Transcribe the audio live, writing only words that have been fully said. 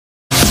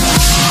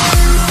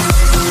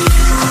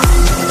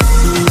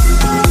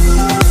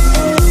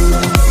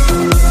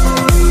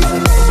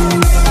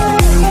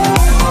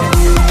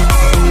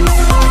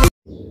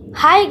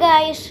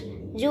guys,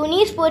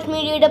 JUNI'S Sports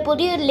Media'യുടെ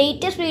പുതിയൊരു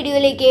latest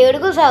വീഡിയോയിലേക്ക്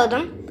ഏവർക്കും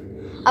സ്വാഗതം.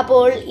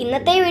 അപ്പോൾ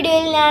ഇന്നത്തെ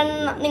വീഡിയോയിൽ ഞാൻ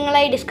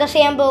നിങ്ങളായി ഡിസ്കസ്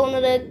ചെയ്യാൻ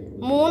പോകുന്നത്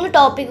 3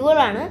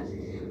 ടോപ്പിക്കുകളാണ്.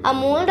 ആ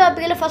 3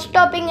 ടോപ്പിക്കിൽ ഫസ്റ്റ്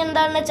ടോപ്പിക്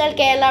എന്താണെന്ന് വെച്ചാൽ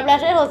കേരള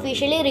ബ്ലാസ്റ്റേഴ്സ്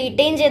ഒഫീഷ്യലി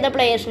റീറ്റെയിൻ ചെയ്ത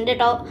പ്ലെയേഴ്സിൻ്റെ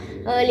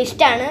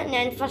ലിസ്റ്റാണ്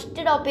ഞാൻ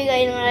ഫസ്റ്റ്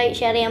ടോപ്പിക്കായി നിങ്ങളായി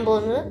ഷെയർ ചെയ്യാൻ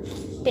പോകുന്നത്.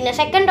 പിന്നെ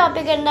സെക്കൻഡ്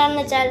ടോപ്പിക്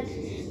എന്താണെന്ന് വെച്ചാൽ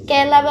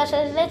കേരള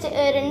ബ്ലാസ്റ്റേഴ്സിലെ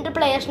 2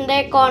 പ്ലെയേഴ്സിൻ്റെ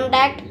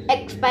കോൺട്രാക്ട്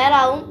എക്സ്പയർ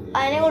ആവും,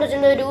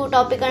 അതിനെക്കുറിച്ചുള്ള ഒരു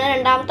ടോപ്പിക്കാണ്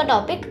രണ്ടാമത്തെ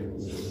ടോപ്പിക്.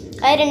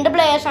 അത് 2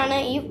 പ്ലെയേഴ്സാണ്.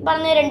 ഈ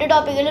പറഞ്ഞ 2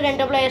 ടോപ്പിക്കിൽ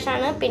 2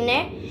 പ്ലെയേഴ്സാണ്. പിന്നെ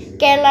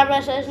കേരള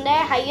ബ്ലാസ്റ്റേഴ്സിൻ്റെ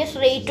ഹയസ്റ്റ്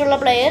റേറ്റുള്ള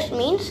പ്ലെയേഴ്സ്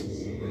മീൻസ്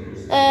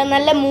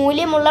നല്ല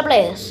മൂല്യമുള്ള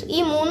പ്ലെയേഴ്സ്. ഈ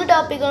 3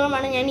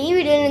 ടോപ്പിക്കുകളുമാണ് ഞാൻ ഈ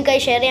വീഡിയോയിൽ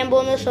നിങ്ങൾക്കായി ഷെയർ ചെയ്യാൻ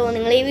പോകുന്നത്. സോ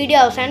നിങ്ങൾ ഈ വീഡിയോ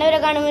അവസാനം വരെ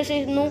കാണുമെന്ന്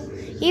വിശ്വസിക്കുന്നു.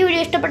 ഈ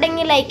വീഡിയോ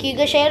ഇഷ്ടപ്പെട്ടെങ്കിൽ ലൈക്ക്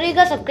ചെയ്യുക, ഷെയർ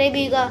ചെയ്യുക, സബ്സ്ക്രൈബ്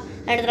ചെയ്യുക,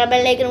 അടുത്ത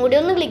ബെല്ലൈക്കനും കൂടി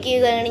ഒന്ന് ക്ലിക്ക്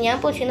ചെയ്യുക. അങ്ങനെ ഞാൻ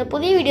പോസ്റ്റ് ചെയ്യുന്ന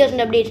പുതിയ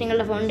വീഡിയോസിൻ്റെ അപ്ഡേറ്റ്സ്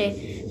നിങ്ങളുടെ ഫോണിൻ്റെ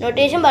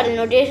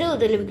നോട്ടിഫിക്കേഷൻ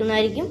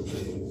ലഭിക്കുന്നതായിരിക്കും.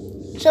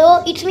 So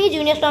it's me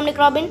junior DOMINIC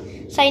Robin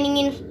signing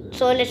in.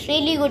 So let's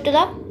really go to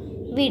the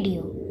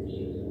video.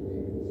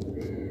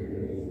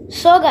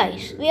 So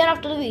guys, we are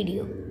after the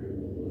video.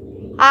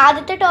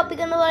 ആദ്യത്തെ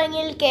ടോപ്പിക് എന്ന്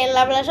പറഞ്ഞാൽ കേരള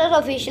ബ്ലാസ്റ്റേഴ്സ്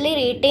ഒഫീഷ്യലി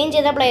റീറ്റെയിൻ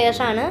ചെയ്ത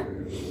പ്ലെയേഴ്സാണ്.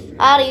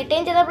 ആ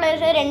റീറ്റെയിൻ ചെയ്ത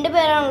പ്ലെയേഴ്സ് 2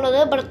 പേരാണുള്ളത്,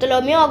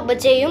 ബർത്തലോമിയോ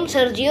ഒഗ്ബച്ചയും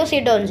സെർജിയോ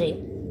സിഡോൺസയും.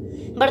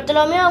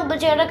 ബർത്തലോമിയോ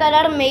ഒഗ്ബച്ചയുടെ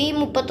കരാർ മെയ്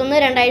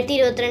 31,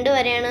 2022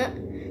 വരെയാണ്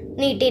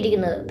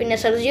നീട്ടിയിരിക്കുന്നത്. പിന്നെ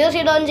സെർജിയോ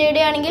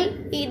സിഡോൺസയുടെ ആണെങ്കിൽ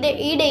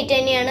ഈ ഡേറ്റ്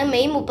തന്നെയാണ്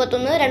മെയ്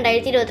 31,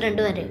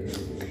 2022 വരെ.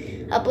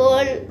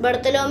 അപ്പോൾ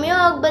ബർത്തലോമിയോ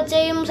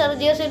ഒഗ്ബച്ചയും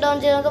സെർജിയോ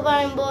സിഡോൺസയും എന്നൊക്കെ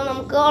പറയുമ്പോൾ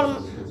നമുക്ക്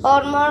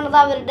ഓർമ്മ വന്നത്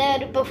അവരുടെ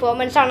ഒരു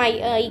പെർഫോമൻസ് ആണ്,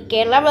 ഈ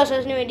കേരള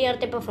ബ്ലാസ്റ്റേഴ്സിന് വേണ്ടി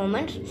നടത്തിയ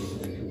പെർഫോമൻസ്.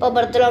 ഇപ്പോൾ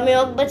ബർത്തലോമിയോ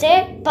ഒഗ്ബച്ചെ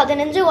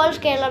 15 ഗോൾസ്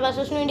കേരള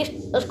ബ്ലാസ്റ്റേഴ്സിന് വേണ്ടി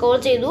സ്കോർ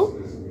ചെയ്തു.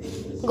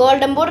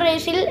 ഗോൾഡൻ ബൂട്ട്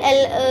റേസിൽ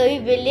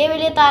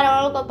വലിയ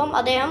താരങ്ങൾക്കൊപ്പം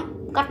അദ്ദേഹം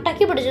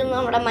കട്ടക്കി പിടിച്ചിരുന്നു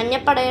നമ്മുടെ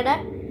മഞ്ഞപ്പടയുടെ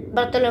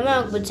ബർത്തലോമിയോ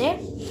ഒഗ്ബച്ചെ.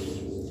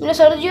 പിന്നെ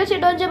സെർജിയോ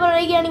സിഡോൺസെ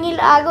പറയുകയാണെങ്കിൽ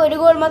ആകെ 1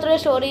 ഗോൾ മാത്രമേ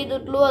സ്കോർ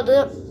ചെയ്തിട്ടുള്ളൂ. അത്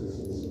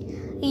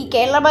ഈ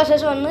കേരള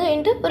ബ്ലാസ്റ്റേഴ്സ് വന്ന്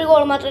കഴിഞ്ഞിട്ട് 1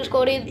 ഗോൾ മാത്രമേ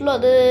സ്കോർ ചെയ്തിട്ടുള്ളൂ.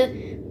 അത്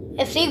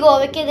FC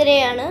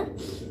ഗോവയ്ക്കെതിരെയാണ്.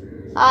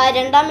 ആ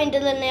 2-ാം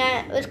മിനിറ്റിൽ തന്നെ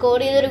സ്കോർ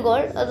ചെയ്തൊരു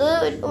ഗോൾ. അത്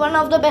one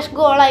of the best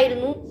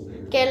ഗോളായിരുന്നു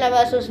Kerala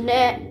ബ്ലാസ്റ്റേഴ്സിൻ്റെ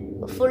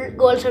ഫുൾ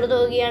ഗോൾസ് എടുത്ത്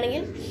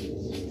നോക്കുകയാണെങ്കിൽ.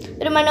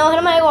 ഒരു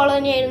മനോഹരമായ ഗോൾ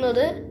തന്നെയായിരുന്നു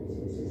അത്.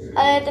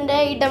 അദ്ദേഹത്തിൻ്റെ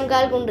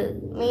ഇടംകാൽ കൊണ്ട്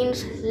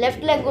മീൻസ്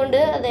ലെഫ്റ്റ് ലെഗ് കൊണ്ട്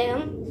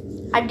അദ്ദേഹം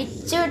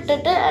അടിച്ചു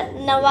വിട്ടിട്ട്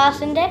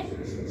നവാസിൻ്റെ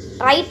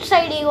റൈറ്റ്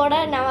സൈഡിൽ കൂടെ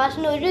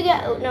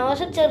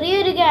നവാസ്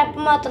ചെറിയൊരു ഗ്യാപ്പ്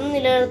മാത്രം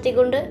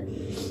നിലനിർത്തിക്കൊണ്ട്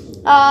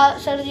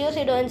സെർജിയോ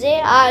സിഡോൺസെ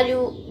ആ ഒരു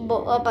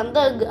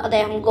പന്ത്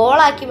അദ്ദേഹം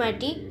ഗോളാക്കി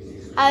മാറ്റി.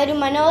 ആ ഒരു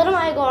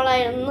മനോഹരമായ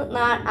ഗോളായിരുന്നു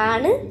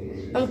ആണ്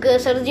നമുക്ക്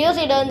സെർജിയോ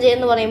സിഡോൺസെ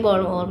എന്ന്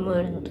പറയുമ്പോൾ ഓർമ്മ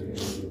വരുന്നത്.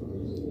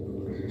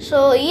 സോ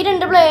ഈ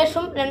 2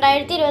 പ്ലെയേഴ്സും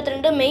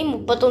 2022 മെയ്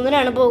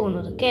 31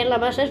 പോകുന്നത്, കേരള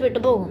ബ്ലാസ്റ്റേഴ്സ് വിട്ടു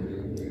പോകും.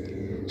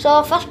 സോ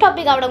ഫസ്റ്റ്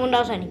ടോപ്പിക് അവിടെ കൊണ്ട്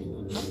അവസാനിക്കുന്നു.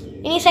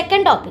 ഇനി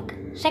സെക്കൻഡ്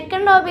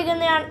ടോപ്പിക്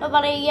എന്ന് ഞാൻ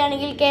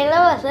പറയുകയാണെങ്കിൽ കേരള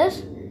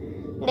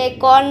ബ്ലാസ്റ്റേഴ്സിൻ്റെ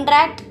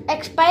കോൺട്രാക്ട്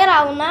എക്സ്പയർ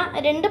ആവുന്ന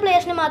 2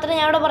 പ്ലെയേഴ്സിന് മാത്രമേ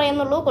ഞാൻ അവിടെ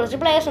പറയുന്നുള്ളൂ. കുറച്ച്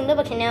പ്ലെയേഴ്സ് ഉണ്ട്,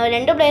 പക്ഷേ ഞാൻ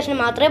 2 പ്ലെയേഴ്സിന്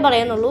മാത്രമേ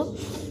പറയുന്നുള്ളൂ.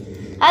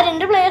 ആ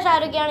 2 പ്ലെയേഴ്സ്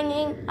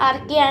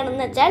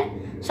ആരൊക്കെയാണെന്ന് വെച്ചാൽ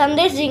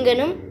സന്ദേശ്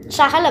ജിങ്കനും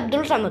സഹൽ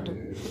അബ്ദുൾ സമദും.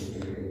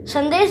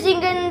 സന്ദേശ്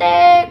ജിങ്കൻ്റെ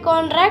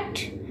കോൺട്രാക്ട്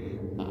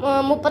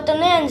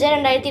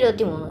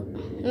 31/5/2023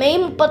 മെയ്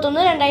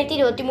 31,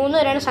 2023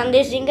 വരെയാണ്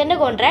സന്ദേശ് ജിങ്കൻ്റെ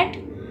കോൺട്രാക്ട്.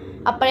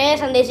 അപ്പോഴേ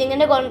സന്ദേശ്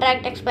ജിങ്കൻ്റെ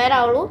കോൺട്രാക്ട് എക്സ്പയർ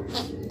ആവുള്ളൂ.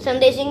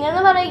 സന്ദേശ് ജിങ്കൻ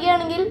എന്ന്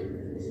പറയുകയാണെങ്കിൽ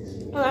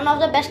one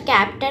of the best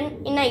captain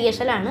in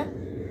ISL ആണ്.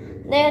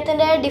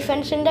 അദ്ദേഹത്തിൻ്റെ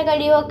ഡിഫൻസിൻ്റെ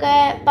കഴിവൊക്കെ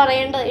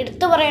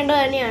എടുത്തു പറയേണ്ടത്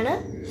തന്നെയാണ്.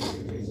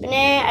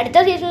 പിന്നെ അടുത്ത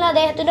സീസണിൽ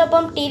അദ്ദേഹത്തിൻ്റെ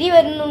ഒപ്പം ടിരി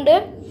വരുന്നുണ്ട്.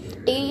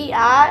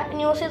 ആ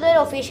ന്യൂസ് ഇതുവരെ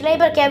ഒഫീഷ്യലായി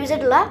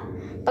പ്രഖ്യാപിച്ചിട്ടില്ല.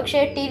 പക്ഷേ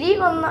ടിരി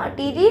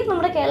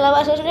നമ്മുടെ കേരള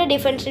ബ്ലാസ്റ്റേഴ്സിൻ്റെ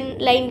ഡിഫൻസ്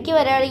ലൈനിലേക്ക്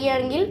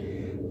വരികയാണെങ്കിൽ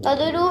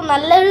അതൊരു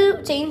നല്ലൊരു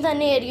ചേഞ്ച്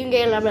തന്നെയായിരിക്കും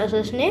കേരള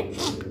ബ്ലാസ്റ്റേഴ്സിന്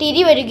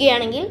ടിരി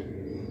വരികയാണെങ്കിൽ.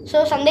 സോ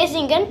സന്ദേശ്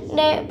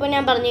ജിങ്കൻ്റെ ഇപ്പോൾ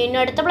ഞാൻ പറഞ്ഞു. ഇനി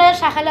അടുത്ത പ്ലെയർ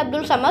സഹൽ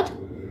അബ്ദുൾ സമദ്,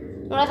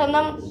 നമ്മുടെ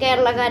സ്വന്തം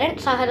കേരളക്കാരൻ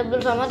സഹൽ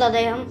അബ്ദുൾ സമദ്.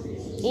 അദ്ദേഹം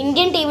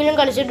ഇന്ത്യൻ ടീമിലും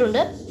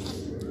കളിച്ചിട്ടുണ്ട്.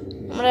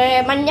 നമ്മുടെ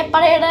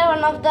മഞ്ഞപ്പടയുടെ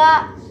one of the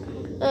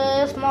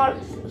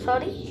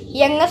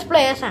youngest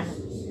പ്ലെയേഴ്സാണ്.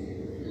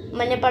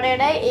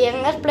 മഞ്ഞപ്പടയുടെ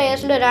youngest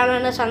പ്ലെയേഴ്സിൽ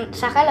ഒരാളാണ്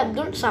സഹൽ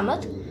അബ്ദുൾ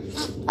സമദ്.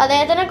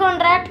 അദ്ദേഹത്തിൻ്റെ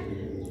കോൺട്രാക്ട്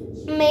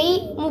മെയ്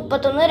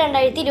 31,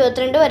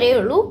 2022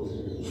 വരെയുള്ളൂ.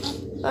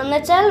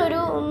 എന്നുവെച്ചാൽ ഒരു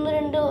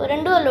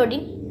 2 കൊല്ലോടി.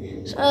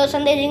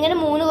 സന്ദേശ് ജിങ്കന്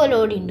 3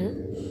 കൊല്ലോടിയുണ്ട്.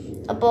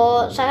 അപ്പോൾ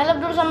സഹൽ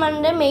അബ്ദുൾ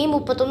സമദിൻ്റെ മെയ്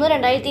 31,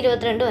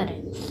 2022 വരെ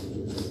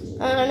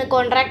ആണ്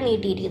contract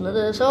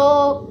നീട്ടിയിരിക്കുന്നത്. So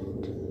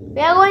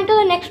we are going to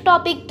the next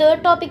topic, third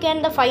topic and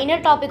the final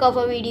topic of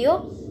our video.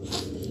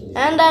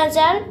 എന്താണെന്ന്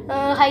വെച്ചാൽ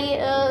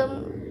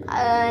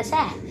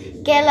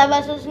കേരള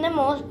ബ്ലാസ്റ്റേഴ്സിൻ്റെ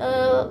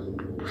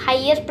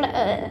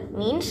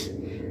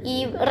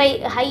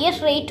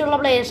ഹയസ്റ്റ് റേറ്റുള്ള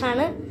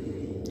പ്ലെയേഴ്സാണ്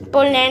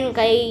ഇപ്പോൾ ഞാൻ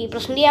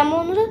പ്രസൻറ്റ് ചെയ്യാൻ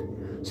പോകുന്നത്.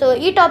 സോ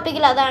ഈ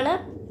ടോപ്പിക്കിൽ അതാണ്.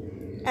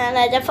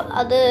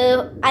 അത്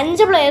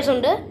 5 പ്ലെയേഴ്സ്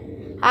ഉണ്ട്.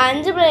 ആ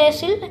 5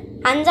 പ്ലെയേഴ്സിൽ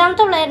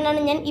 5ാമത്തെ പ്ലെയറിനാണ്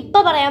ഞാൻ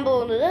ഇപ്പോൾ പറയാൻ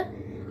പോകുന്നത്.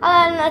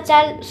 അതാണെന്ന്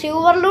വെച്ചാൽ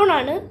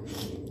സ്യൂവർലൂണാണ്.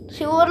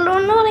 സ്യൂവർലൂൺ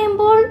എന്ന്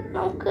പറയുമ്പോൾ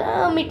നമുക്ക്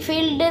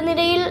മിഡ്ഫീൽഡ്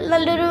നിരയിൽ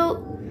നല്ലൊരു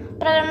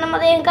പ്രകടനം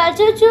അദ്ദേഹം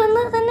കാഴ്ചവെച്ചു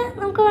എന്ന് തന്നെ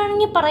നമുക്ക്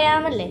വേണമെങ്കിൽ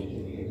പറയാമല്ലേ.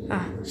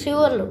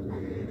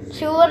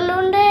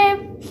 സ്യൂവർലൂണിൻ്റെ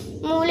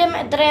മൂല്യം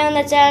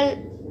എത്രയാണെന്ന് വെച്ചാൽ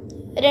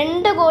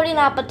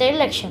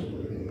 2,47,00,000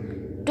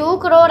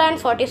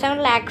 2,47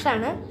 lakhs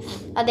ആണ്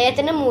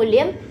അദ്ദേഹത്തിൻ്റെ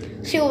മൂല്യം.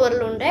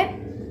 സ്യൂവർലുണ്ട്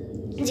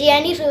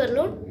ജിയാനി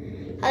സ്യൂവർലൂൺ,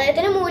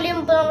 അദ്ദേഹത്തിൻ്റെ മൂല്യം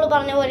ഇപ്പോൾ നമ്മൾ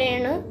പറഞ്ഞ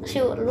പോലെയാണ്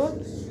സ്യൂവർലൂൺ.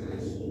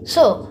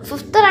 സോ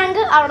 5th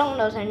റാങ്ക് അവിടെ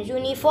കൊണ്ട് അവസാനിച്ചു.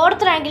 ഇനി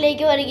 4th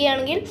റാങ്കിലേക്ക്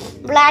വരികയാണെങ്കിൽ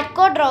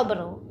ബ്ലാക്ക്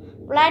റോബറോ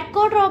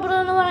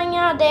എന്ന്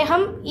പറഞ്ഞാൽ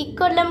അദ്ദേഹം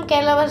ഇക്കൊല്ലം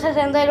കേരള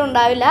ബ്ലാസ്റ്റേഴ്സ് എന്തായാലും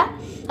ഉണ്ടാവില്ല.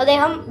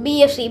 അദ്ദേഹം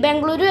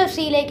ബംഗളൂരു FC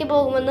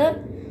പോകുമെന്ന്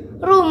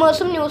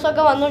റൂമേഴ്സും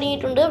ന്യൂസൊക്കെ വന്നു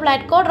തുടങ്ങിയിട്ടുണ്ട്.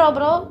 ബ്ലാക്ക്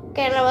റോബറോ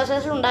കേരള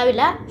ബ്ലാസ്റ്റേഴ്സിൽ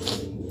ഉണ്ടാവില്ല.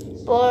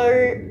 അപ്പോൾ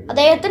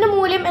അദ്ദേഹത്തിൻ്റെ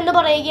മൂല്യം എന്ന്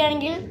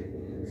പറയുകയാണെങ്കിൽ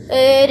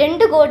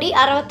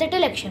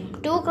 2,68,00,000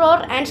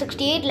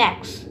 2,68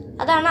 lakhs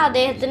അതാണ്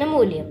അദ്ദേഹത്തിൻ്റെ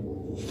മൂല്യം.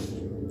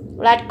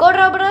 ബ്ലാക്ക്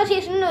റോബറോ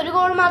സീസണിൽ 1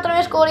 ഗോൾ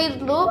മാത്രമേ സ്കോർ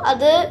ചെയ്തിട്ടുള്ളൂ.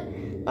 അത്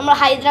നമ്മൾ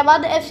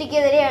ഹൈദരാബാദ്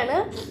FC-ക്കെതിരെയാണ്.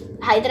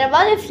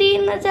 ഹൈദരാബാദ് FC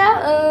എന്ന് വെച്ചാൽ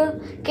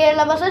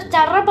കേരള ബ്ലാസ്റ്റേഴ്സ്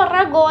ചറ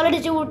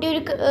ഗോളടിച്ച് കൂട്ടിയ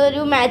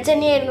ഒരു മാച്ച്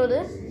തന്നെയായിരുന്നു അത്.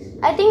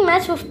 I think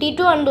match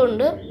 52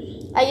 ആണെന്നുണ്ട്.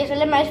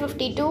 ISL match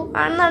 52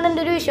 ആണെന്നാണ്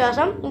എൻ്റെ ഒരു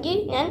വിശ്വാസം.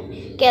 ഞാൻ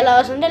കേരള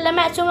ബ്ലാസ്റ്റേഴ്സിൻ്റെ എല്ലാ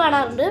മാച്ചും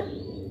കാണാറുണ്ട്.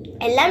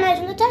 എല്ലാ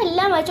മാച്ചും എന്ന് വെച്ചാൽ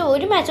എല്ലാ മാച്ചും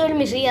ഒരു മാച്ച് പോലും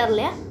മിസ്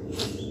ചെയ്യാറില്ല.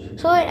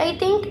 So I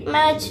think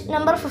match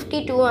number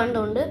 52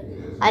 ആണെന്നുണ്ട്.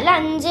 അതിൽ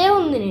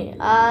 5-1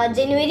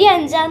 ജനുവരി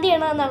 5-ാം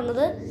തീയതിയാണ്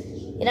നടന്നത്,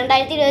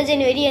 2020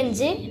 ജനുവരി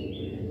 5.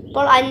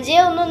 അപ്പോൾ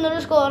 5-1 എന്നൊരു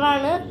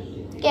സ്കോറാണ്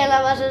കേരള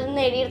ബ്ലാസ്റ്റേഴ്സ്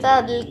നേടിയെടുത്തത്.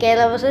 അതിൽ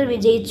കേരള ബ്ലാസ്റ്റേഴ്സ്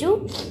വിജയിച്ചു.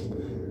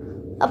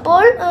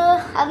 അപ്പോൾ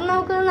അത്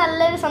നമുക്ക്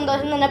നല്ലൊരു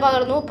സന്തോഷം തന്നെ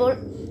പകർന്നു. ഇപ്പോൾ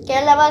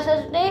കേരള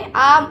ബ്ലാസ്റ്റേഴ്സിൻ്റെ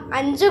ആ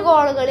 5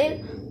 ഗോളുകളിൽ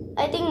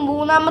ഐ തിങ്ക്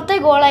 3ാമത്തെ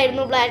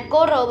ഗോളായിരുന്നു ബ്ലാക്ക്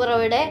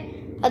റോബറോയുടെ.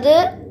 അത്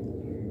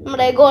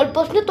നമ്മുടെ ഗോൾ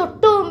പോസ്റ്റിന്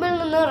തൊട്ട് മുമ്പിൽ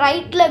നിന്ന്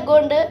റൈറ്റ് ലെഗ്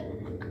കൊണ്ട്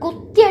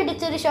കുത്തി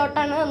അടിച്ചൊരു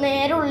ഷോട്ടാണ്,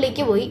 നേരെ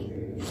ഉള്ളിലേക്ക് പോയി.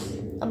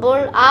 അപ്പോൾ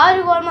ആ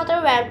ഒരു ഗോൾ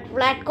മാത്രമേ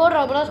ബ്ലാക്ക്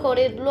റോബറോ സ്കോർ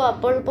ചെയ്തിട്ടുള്ളൂ.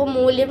 അപ്പോൾ ഇപ്പോൾ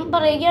മൂല്യം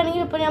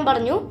പറയുകയാണെങ്കിൽ ഇപ്പോൾ ഞാൻ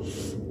പറഞ്ഞു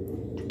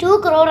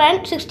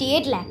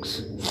 2,68 lakhs.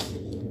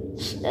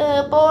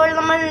 അപ്പോൾ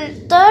നമ്മൾ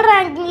 3rd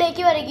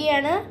റാങ്കിങ്ങിലേക്ക്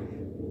വരികയാണ്.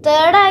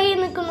 3rd-ആയി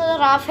നിൽക്കുന്നത്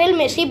റാഫേൽ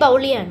മെസ്സി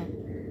ബൗളിയാണ്.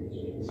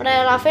 ഇവിടെ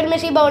റാഫേൽ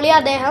മെസ്സി ബൗളി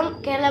അദ്ദേഹം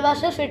കേരള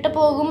ബ്ലാസ്റ്റേഴ്സ് വിട്ട്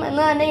പോകും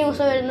എന്ന് തന്നെ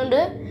ന്യൂസ്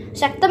വരുന്നുണ്ട്.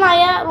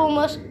 ശക്തമായ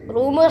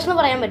റൂമേഴ്സ് എന്ന്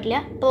പറയാൻ പറ്റില്ല,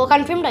 ഇപ്പോൾ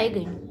കൺഫേംഡ് ആയി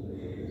കഴിഞ്ഞു.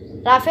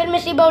 റാഫേൽ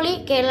മെസ്സി ബൗളി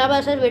കേരള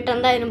ബ്ലാസ്റ്റേഴ്സ് വിട്ട്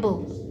എന്തായാലും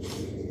പോകും.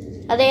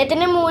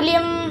 അദ്ദേഹത്തിൻ്റെ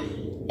മൂല്യം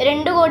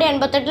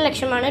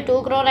 2,88,00,000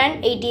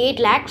 2,88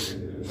 lakhs.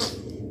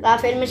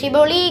 റാഫേൽ മെസ്സി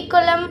ബൗളി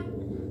ഇക്കൊല്ലം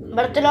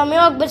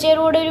ബർത്തലോമിയോ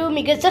ഒഗ്ബച്ചേരോട് ഒരു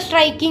മികച്ച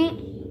സ്ട്രൈക്കിംഗ്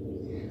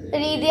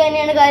രീതി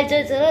തന്നെയാണ്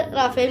കാഴ്ചവെച്ചത്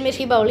റാഫേൽ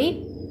മെസ്സി ബൗളി.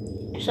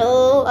 സോ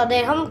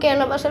അദ്ദേഹം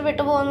കേരള ബ്ലാസ്റ്റേഴ്സ്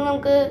വിട്ടു പോകുന്നത്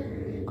നമുക്ക്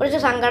കുറച്ച്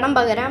സങ്കടം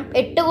പകരാം.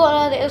 8 ഗോൾ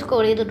അദ്ദേഹം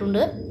സ്കോർ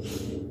ചെയ്തിട്ടുണ്ട്.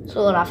 So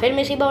Rafale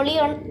Messi ബൗളി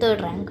on 3rd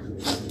rank.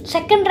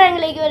 2nd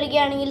റാങ്കിലേക്ക്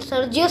വരികയാണെങ്കിൽ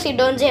സെർജിയോ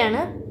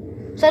സിഡോഞ്ചയാണ്.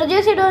 സെർജിയോ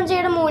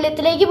സിഡോഞ്ചയുടെ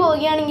മൂല്യത്തിലേക്ക്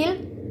പോവുകയാണെങ്കിൽ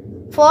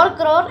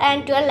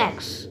 4,12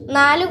 lakhs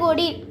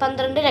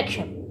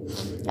 4,12,00,000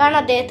 ആണ്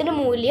അദ്ദേഹത്തിൻ്റെ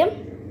മൂല്യം.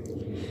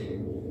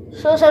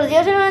 സോ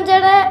സെർജിയോ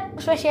സിഡോഞ്ചയുടെ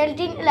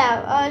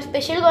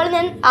സ്പെഷ്യൽ ഗോൾ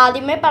ഞാൻ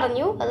ആദ്യമേ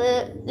പറഞ്ഞു. അത്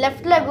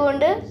ലെഫ്റ്റ് ലെഗ്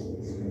കൊണ്ട്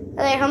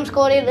അദ്ദേഹം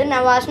സ്കോർ ചെയ്ത്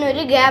നവാസിന്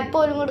ഒരു ഗ്യാപ്പ്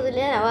പോലും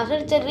കൊടുത്തില്ല. നവാസ്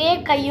ഒരു ചെറിയ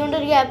കൈ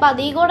കൊണ്ടൊരു ഗ്യാപ്പ്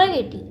അതിൽ കൂടെ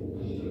കിട്ടി.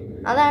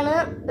 അതാണ്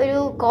ഒരു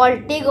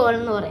ക്വാളിറ്റി ഗോൾ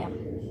എന്ന് പറയാം.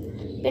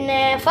 പിന്നെ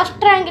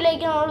 1st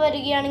റാങ്കിലേക്ക് നമ്മൾ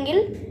വരികയാണെങ്കിൽ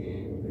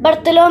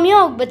ബർത്തലോമിയോ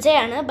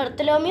ഒഗ്ബച്ചയാണ്.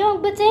 ബർത്തലോമിയോ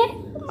ഒഗ്ബച്ചെ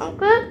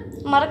നമുക്ക്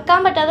മറക്കാൻ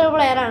പറ്റാത്തൊരു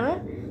പ്ലെയറാണ്.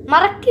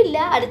 മറക്കില്ല.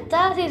 അടുത്ത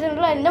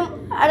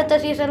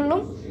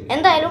സീസണിലും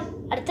എന്തായാലും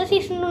അടുത്ത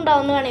സീസണിലും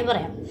ഉണ്ടാവുമെന്ന് വേണമെങ്കിൽ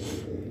പറയാം.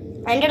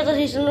 അതിൻ്റെ അടുത്ത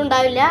സീസണിലും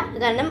ഉണ്ടാവില്ല,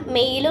 കാരണം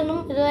മെയ്യിലൊന്നും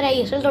ഇതുവരെ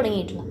ISL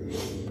തുടങ്ങിയിട്ടില്ല.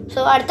 സോ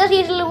അടുത്ത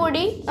സീസണിൽ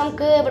കൂടി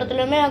നമുക്ക്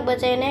ബർത്തലോമിയോ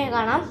ഒഗ്ബച്ചേനെ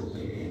കാണാം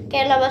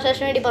കേരള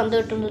ബ്ലാസ്റ്റേഴ്സിന് വേണ്ടി പന്ത്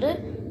കിട്ടുന്നത്.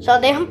 സോ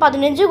അദ്ദേഹം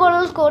 15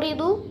 ഗോളുകൾ സ്കോർ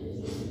ചെയ്തു.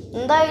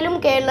 എന്തായാലും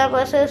കേരള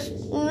ബ്ലാസ്റ്റേഴ്സിൽ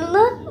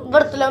നിന്ന്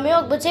ബർത്തലോമിയോ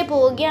ഒഗ്ബച്ചെ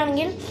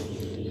പോവുകയാണെങ്കിൽ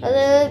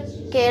അത്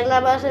കേരള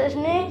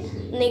ബ്ലാസ്റ്റേഴ്സിന്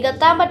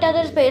നികത്താൻ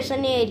പറ്റാത്തൊരു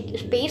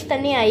സ്പേസ്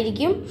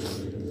തന്നെയായിരിക്കും.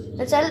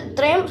 എന്നുവെച്ചാൽ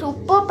ഇത്രയും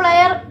സൂപ്പർ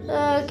പ്ലെയർ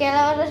കേരള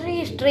ബ്ലാസ്റ്റേഴ്സിൻ്റെ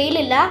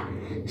ഹിസ്റ്ററിയിലില്ല.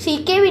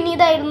 CK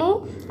വിനീതായിരുന്നു.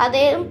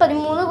 അദ്ദേഹം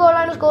 13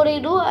 ഗോളാണ് സ്കോർ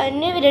ചെയ്തു.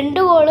 അതിന്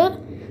 2 ഗോള്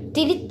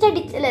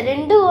തിരിച്ചടിച്ചില്ല,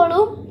 2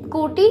 ഗോളും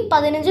കൂട്ടി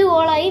 15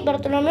 ഗോളായി.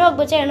 ബർത്തലോമിയോ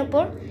ഒഗ്ബച്ചയാണ്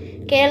ഇപ്പോൾ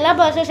കേരള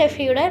ബ്ലാസ്റ്റേഴ്സ്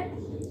FC-യുടെ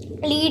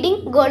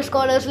ലീഡിങ് ഗോൾ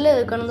സ്കോറേഴ്സിൽ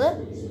നിൽക്കുന്നത്.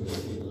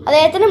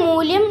 അദ്ദേഹത്തിൻ്റെ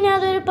മൂല്യം ഞാൻ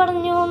അതുവരെ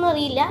പറഞ്ഞു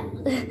എന്നറിയില്ല.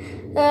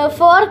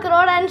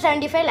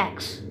 4,75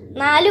 lakhs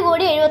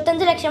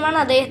 4,75,00,000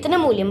 അദ്ദേഹത്തിൻ്റെ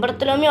മൂല്യം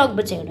ബർത്തലോമിയോ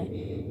ഒഗ്ബച്ചയുടെ.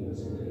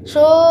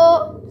 സോ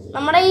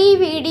നമ്മുടെ ഈ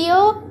വീഡിയോ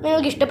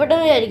നിങ്ങൾക്ക്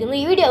ഇഷ്ടപ്പെട്ടെന്ന് വിചാരിക്കുന്നു.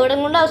 ഈ വീഡിയോ അവിടെ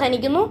കൊണ്ട്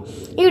അവസാനിക്കുന്നു.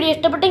 ഈ വീഡിയോ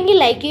ഇഷ്ടപ്പെട്ടെങ്കിൽ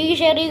ലൈക്ക് ചെയ്യുക,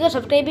 ഷെയർ ചെയ്യുക,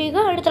 സബ്സ്ക്രൈബ് ചെയ്യുക,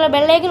 അടുത്തുള്ള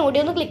ബെല്ലൈക്കൻ കൂടി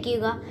ഒന്ന് ക്ലിക്ക്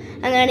ചെയ്യുക.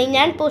 അങ്ങനെ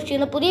ഞാൻ പോസ്റ്റ്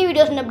ചെയ്യുന്ന പുതിയ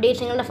വീഡിയോസിൻ്റെ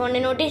അപ്ഡേറ്റ്സ് നിങ്ങളുടെ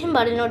ഫോണിൻ്റെ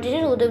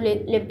നോട്ടിഫിക്കേഷൻ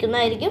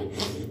ലഭിക്കുന്നതായിരിക്കും.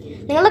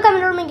 നിങ്ങളുടെ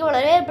കമൻറ്റുകളും എനിക്ക്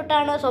വളരെ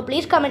ഏർപ്പെട്ടാണ്. So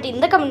please comment in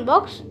the comment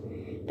box.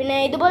 പിന്നെ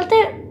ഇതുപോലത്തെ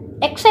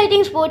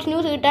എക്സൈറ്റിംഗ് സ്പോർട്സ്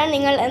ന്യൂസ് കിട്ടാൻ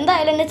നിങ്ങൾ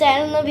എന്തായാലും എൻ്റെ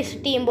ചാനൽ ഒന്ന്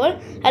വിസിറ്റ് ചെയ്യുമ്പോൾ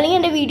അല്ലെങ്കിൽ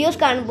എൻ്റെ വീഡിയോസ്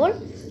കാണുമ്പോൾ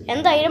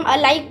എന്തായാലും ആ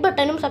ലൈക്ക്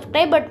ബട്ടണും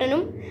സബ്സ്ക്രൈബ്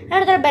ബട്ടണും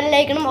അടുത്ത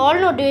ബെല്ലൈക്കണും ഓൾ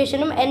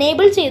നോട്ടിഫിക്കേഷനും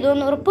എനേബിൾ ചെയ്തു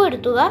എന്ന്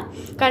ഉറപ്പുവരുത്തുക.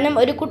 കാരണം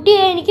ഒരു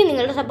കുട്ടിയായി എനിക്ക്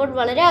നിങ്ങളുടെ സപ്പോർട്ട്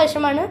വളരെ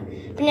ആവശ്യമാണ്.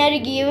 പിന്നെ ഞാൻ ഒരു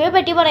ഗീവേ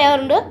പറ്റി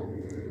പറയാറുണ്ട്.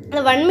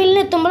 അത് 1 million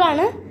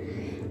എത്തുമ്പോഴാണ്.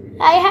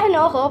 I have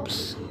no hops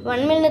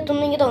 1 million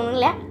എത്തുമെന്ന് എനിക്ക്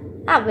തോന്നുന്നില്ല.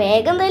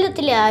 വേഗം എന്തായാലും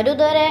എത്തില്ല. ആരും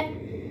ഇതുവരെ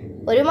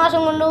ഒരു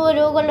മാസം കൊണ്ടോ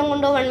ഒരു കൊല്ലം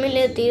കൊണ്ടോ 1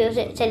 മില്യൺ എത്തിയ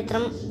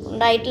ചരിത്രം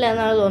ഉണ്ടായിട്ടില്ല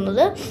എന്നാണ്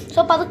തോന്നുന്നത്. സോ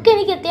പതുക്കെ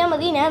എനിക്ക് എത്തിയാൽ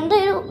മതി. ഞാൻ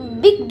എന്തായാലും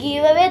ബിഗ്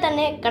ഗീവ് അവേ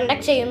തന്നെ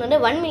കണ്ടക്ട് ചെയ്യുന്നുണ്ട്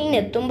 1 മില്യൺ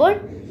എത്തുമ്പോൾ.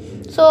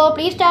 So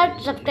please start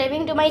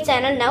subscribing to my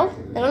channel now.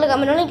 നിങ്ങളുടെ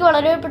കമൻറ്റുകൾ എനിക്ക്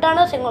വളരെ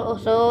ഇഷ്ടപ്പെട്ടാണ്.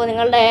 സോ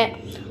നിങ്ങളുടെ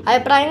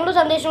അഭിപ്രായങ്ങളും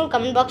സന്ദേശങ്ങളും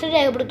കമൻറ്റ് ബോക്സിൽ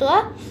രേഖപ്പെടുത്തുക.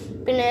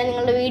 പിന്നെ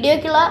നിങ്ങളുടെ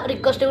വീഡിയോയ്ക്കുള്ള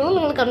റിക്വസ്റ്റുകളും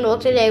നിങ്ങൾ കമൻറ്റ്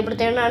ബോക്സിൽ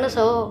രേഖപ്പെടുത്തേണ്ടതാണ്.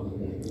 സോ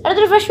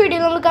അടുത്തൊരു ഫ്രഷ് വീഡിയോ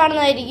നമ്മൾ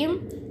കാണുന്നതായിരിക്കും.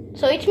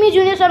 So it's me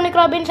ജൂനിയസ് Dominic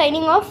Robin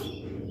signing off.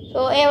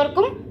 So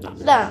ഏവർക്കും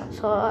ഇതാണ്.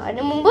 സോ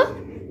അതിന് മുമ്പ്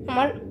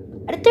നമ്മൾ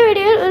അടുത്ത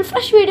വീഡിയോയിൽ ഒരു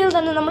ഫ്രഷ് വീഡിയോയിൽ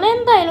തന്നെ നമ്മൾ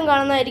എന്തായാലും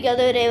കാണുന്നതായിരിക്കും.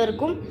 അതുവരെ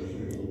ഏവർക്കും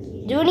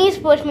ജൂനിയസ്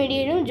സ്പോർട്സ്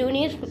മീഡിയയിലും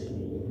ജൂനിയസ്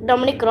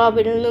ഡൊമിനിക്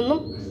റോബിനിൽ നിന്നും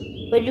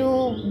ഒരു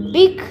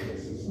ബിഗ്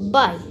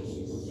ബൈ.